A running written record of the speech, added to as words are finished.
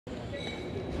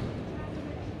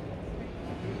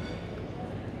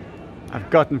I've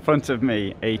got in front of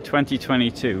me a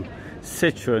 2022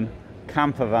 Citroen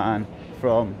campervan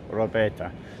from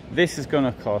Robeta. This is going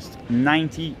to cost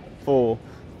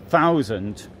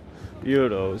 94,000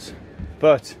 euros,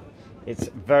 but it's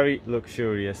a very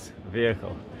luxurious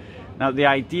vehicle. Now, the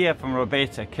idea from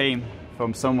Robeta came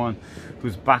from someone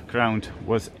whose background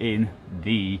was in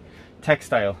the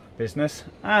textile business,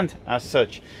 and as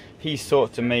such he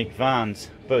sought to make vans,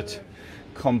 but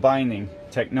combining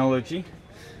technology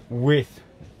with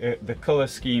the color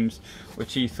schemes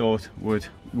which he thought would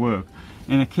work.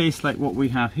 In a case like what we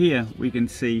have here, we can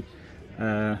see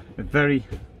a very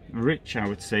rich, I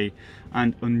would say,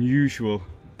 and unusual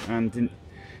and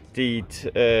indeed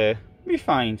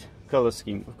refined color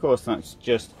scheme. Of course, that's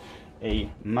just a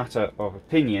matter of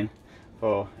opinion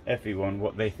for everyone,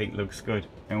 what they think looks good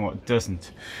and what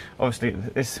doesn't. Obviously,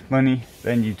 at this money,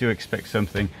 then you do expect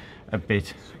something a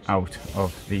bit out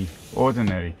of the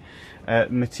ordinary.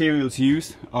 Materials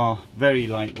used are very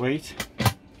lightweight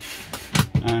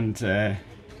and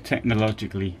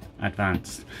technologically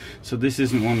advanced. So this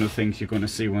isn't one of the things you're going to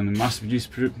see when the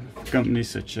mass-produced companies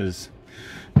such as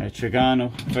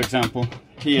Trigano, for example.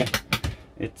 Here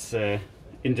it's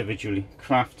individually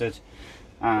crafted,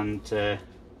 and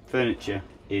furniture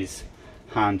is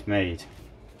handmade.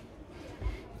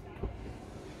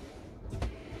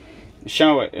 The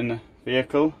shower in the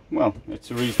vehicle, well,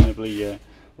 it's reasonably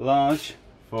large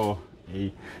for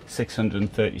a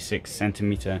 636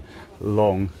 centimeter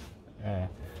long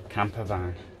camper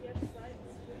van.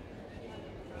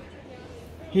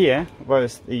 Here,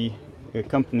 whereas the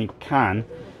company Can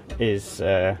is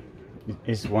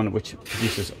one which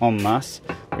produces en masse,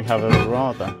 we have a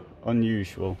rather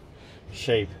unusual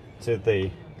shape to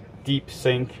the deep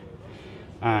sink,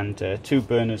 and two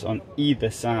burners on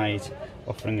either side,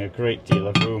 offering a great deal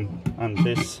of room, and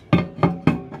this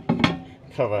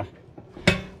cover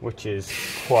which is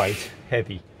quite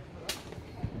heavy.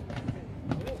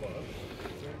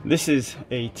 This is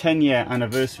a 10-year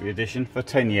anniversary edition for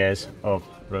 10 years of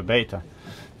Robeta.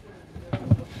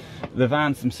 The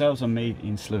vans themselves are made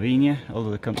in Slovenia,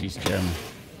 although the company's German.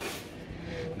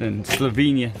 In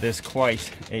Slovenia there's quite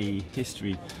a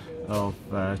history of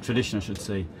tradition, I should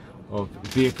say, of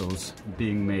vehicles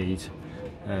being made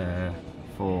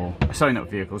for, sorry, not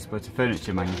vehicles, but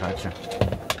furniture manufacture.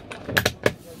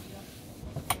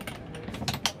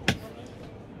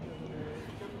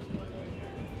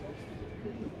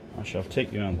 I shall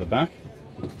take you around the back.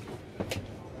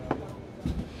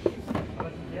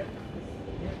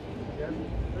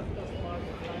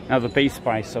 Now, the base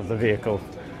price of the vehicle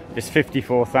is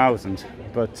 54,000,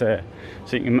 but so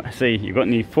you can see you've got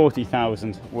nearly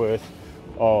 40,000 worth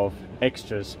of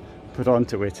extras put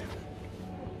onto it.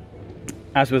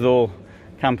 As with all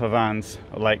camper vans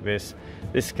like this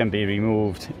can be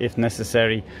removed if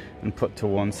necessary and put to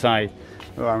one side,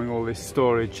 allowing all this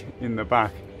storage in the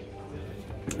back.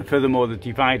 Furthermore, the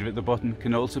divider at the bottom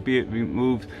can also be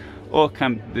removed, or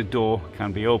the door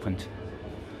can be opened.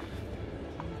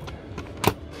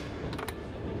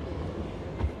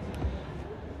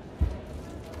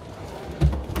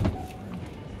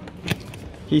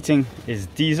 Heating is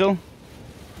diesel,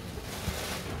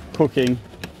 cooking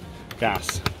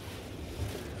gas.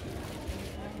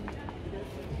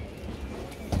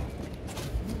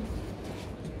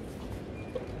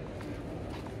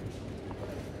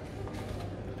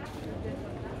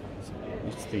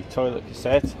 It's the toilet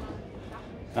cassette,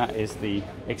 that is the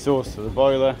exhaust of the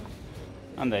boiler,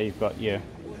 and there you've got your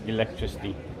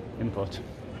electricity input.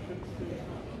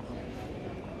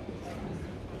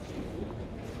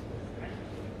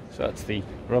 So that's the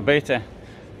Robeta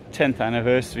 10th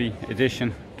anniversary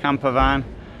edition camper van,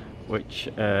 which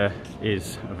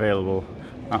is available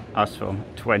as from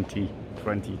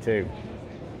 2022.